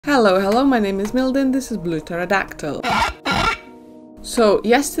Hello, my name is Milden, this is Blue Pterodactyl. So,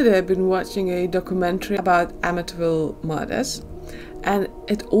 yesterday I've been watching a documentary about Amityville murders, and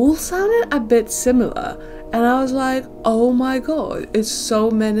it all sounded a bit similar, and I was like, oh my god, it's so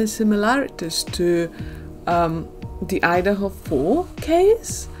many similarities to the Idaho 4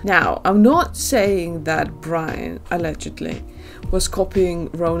 case. Now, I'm not saying that Brian, allegedly, was copying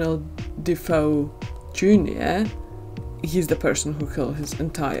Ronald Defoe Jr. He's the person who killed his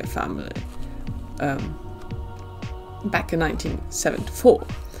entire family back in 1974.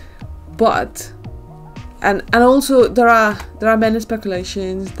 But and also there are many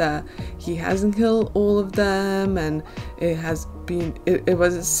speculations that he hasn't killed all of them, and it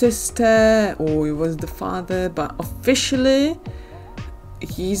was a sister or it was the father, but officially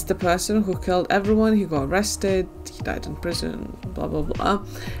he's the person who killed everyone. He got arrested, he died in prison, blah blah blah.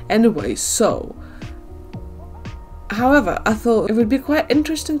 Anyway, so however, I thought it would be quite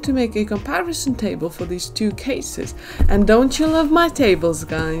interesting to make a comparison table for these two cases. And don't you love my tables,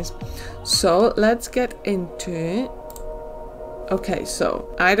 guys? So let's get into it. Okay,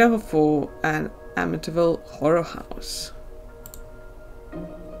 so Idaho 4 and Amityville Horror House.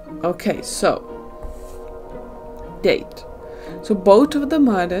 Okay, so date. So both of the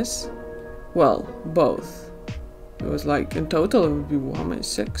murders, well, both. It was like in total it would be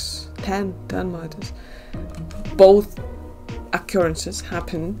 10 murders. Both occurrences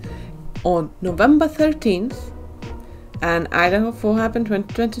happened on November 13th, and Idaho 4 happened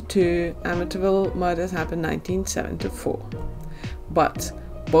 2022, Amityville murders happened 1974. But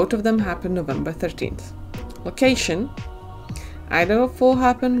both of them happened November 13th. Location: Idaho 4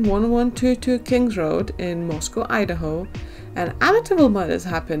 happened 1122 Kings Road in Moscow, Idaho, and Amityville murders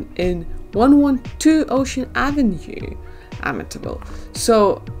happened in 112 Ocean Avenue, Amityville.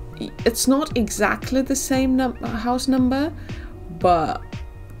 So it's not exactly the same house number, but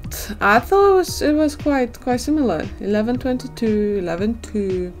I thought it was quite similar. 1122,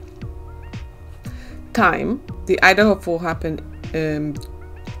 112. Time: the Idaho 4 happened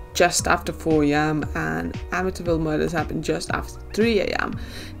just after 4 a.m. and Amityville murders happened just after 3 a.m.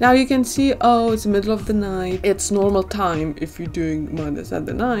 Now you can see, oh, it's the middle of the night. It's normal time if you're doing murders at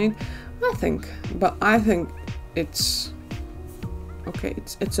the night. I think it's okay,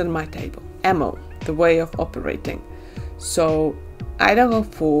 it's on my table. MO, the way of operating. So Idaho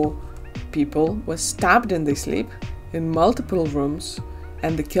 4 people were stabbed in their sleep in multiple rooms,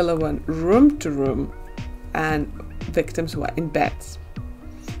 and the killer went room to room, and victims were in beds.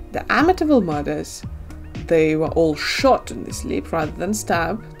 The Amityville murders, they were all shot in their sleep rather than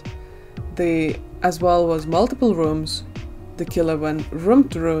stabbed. As well was multiple rooms, the killer went room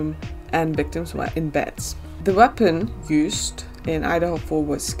to room, and victims were in beds. The weapon used in Idaho 4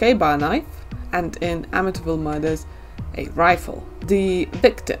 was K-bar knife, and in Amityville murders, a rifle. The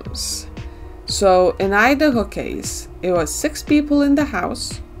victims. So in Idaho case, it was 6 people in the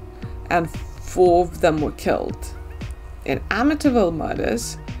house, and 4 of them were killed. In Amityville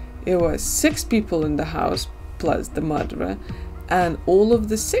murders, it was 6 people in the house plus the murderer, and all of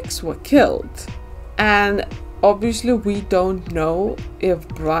the 6 were killed. And obviously we don't know if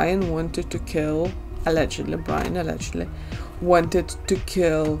Brian wanted to kill, Brian allegedly wanted to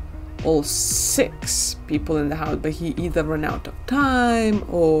kill all 6 people in the house, but he either ran out of time,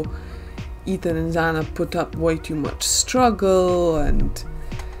 or Ethan and Zana put up way too much struggle and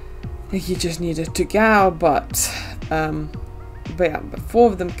he just needed to go. But yeah,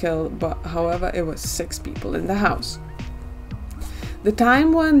 4 of them killed, but however it was 6 people in the house. The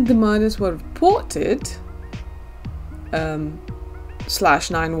time when the murders were reported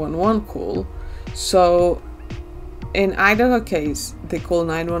 /911 call. So in Idaho case, they call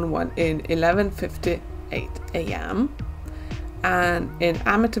 911 in 11:58 a.m. and in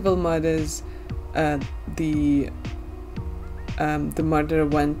Amityville murders, the murderer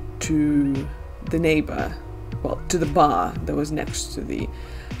went to the neighbor, well, to the bar that was next to the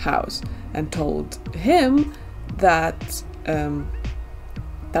house, and told him that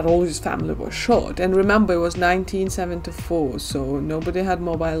all his family was shot. And remember, it was 1974, so nobody had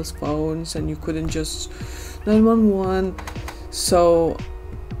mobile phones, and you couldn't just 911. So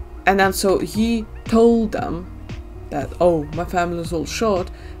he told them that, oh, my family is all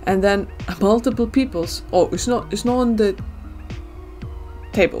shot, and then multiple people's, oh, it's not on the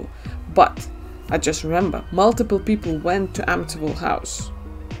table, but I just remember multiple people went to Amityville house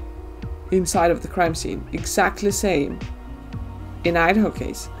inside of the crime scene, exactly same. In Idaho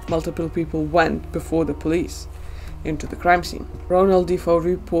case, multiple people went before the police into the crime scene. Ronald Defoe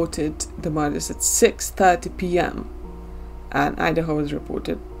reported the murders at 6:30 p.m. and Idaho was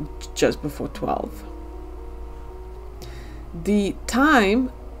reported just before 12. The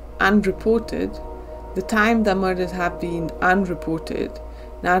time unreported, the time the murders have been unreported,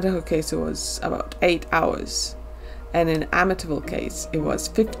 in Idaho case it was about 8 hours, and in Amityville case it was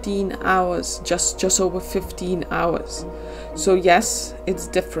 15 hours, just over 15 hours. So yes, it's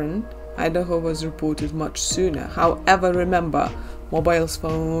different. Idaho was reported much sooner. However, remember, mobile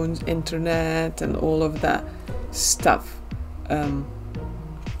phones, internet, and all of that stuff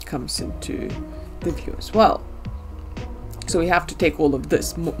comes into the view as well. So we have to take all of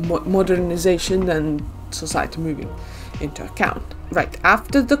this modernization and society moving into account. Right,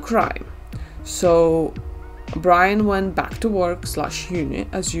 after the crime, so Brian went back to work / uni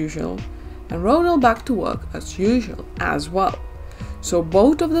as usual, and Ronald back to work as usual as well. So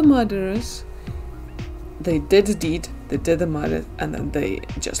both of the murderers, they did the deed, they did the murder, and then they,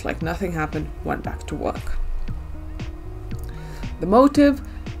 just like nothing happened, went back to work. The motive,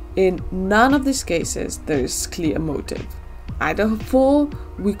 in none of these cases there is clear motive. Idaho 4,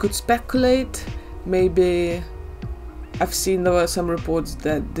 we could speculate, maybe. I've seen there were some reports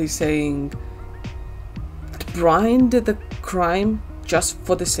that they're saying Brian did the crime just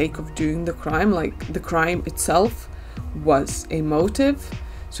for the sake of doing the crime, like the crime itself was a motive.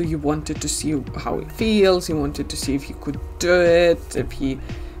 So you wanted to see how he feels, you wanted to see if he could do it, if he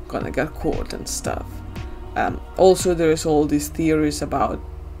gonna get caught and stuff. Also, there is all these theories about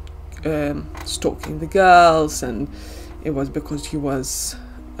stalking the girls, and it was because he was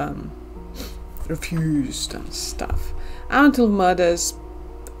refused and stuff. Until murders,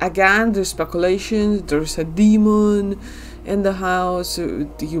 again, there's speculations. There's a demon in the house.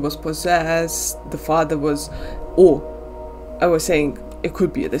 He was possessed. The father was, I was saying it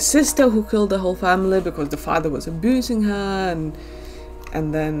could be the sister who killed the whole family because the father was abusing her,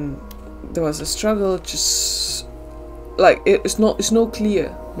 and then there was a struggle. Just like it's no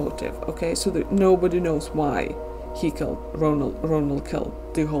clear motive. Okay, so that nobody knows why he killed Ronald killed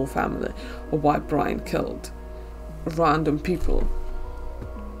the whole family, or why Brian killed random people.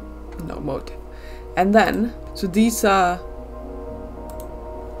 No motive. And then, so these are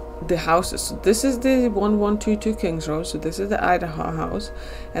the houses. So this is the 1122 Kings Road. So this is the Idaho house,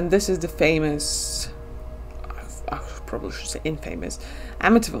 and this is the famous, I probably should say infamous,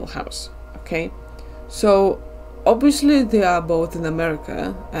 Amityville house. Okay, so obviously they are both in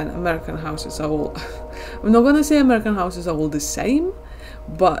America, and American houses are all I'm not gonna say American houses are all the same,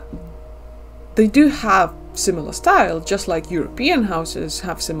 but they do have similar style, just like European houses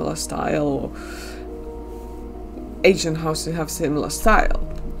have similar style, or Asian houses have similar style.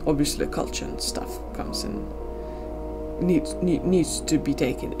 Obviously culture and stuff comes in, needs to be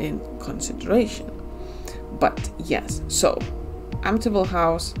taken in consideration. But yes, so Amityville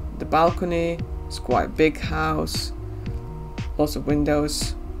house, the balcony, it's quite a big house, lots of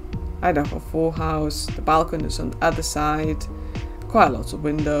windows. Idaho 4 house, the balcony is on the other side, quite lots of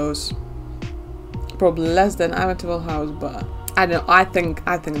windows. Probably less than Amityville house, but I don't know, I think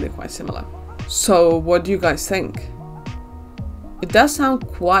they're quite similar. So what do you guys think? It does sound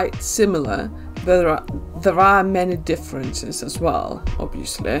quite similar, but there are many differences as well,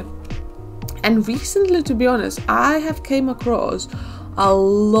 obviously. And recently, to be honest, I have came across a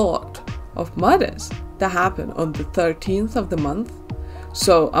lot of murders that happen on the 13th of the month.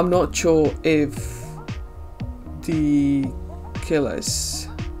 So I'm not sure if the killers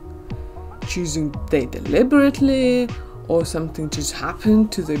choosing they deliberately, or something just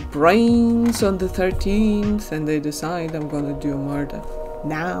happened to their brains on the 13th and they decide I'm gonna do a murder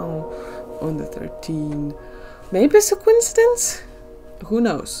now on the 13th. Maybe it's a coincidence, who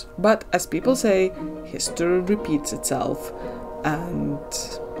knows? But as people say, history repeats itself, and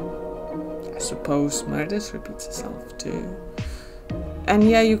I suppose murders repeats itself too. And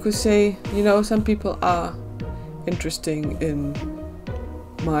yeah, you could say, you know, some people are interesting in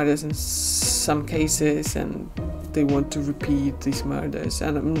murders in some cases, and they want to repeat these murders.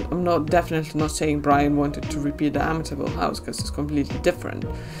 And I'm not definitely not saying Brian wanted to repeat the Amityville house, because it's completely different.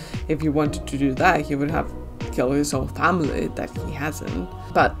 If he wanted to do that, he would have killed his whole family, that he hasn't.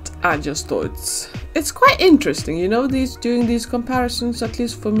 But I just thought it's quite interesting, you know, doing these comparisons, at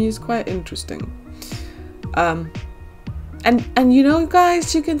least for me, is quite interesting. And you know,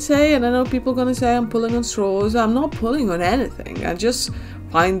 guys, you can say, and I know people are gonna say I'm pulling on straws. I'm not pulling on anything. I just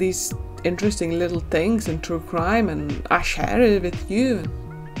find these interesting little things in true crime, and I share it with you.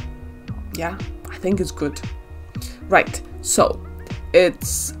 Yeah, I think it's good. Right, so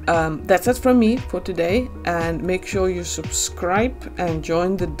it's that's it from me for today, and make sure you subscribe and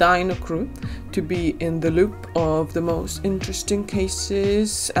join the Dino crew to be in the loop of the most interesting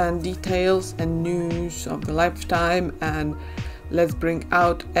cases and details and news of the lifetime and Let's bring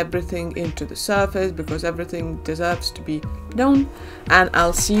out everything into the surface because everything deserves to be known. And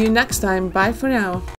I'll see you next time. Bye for now.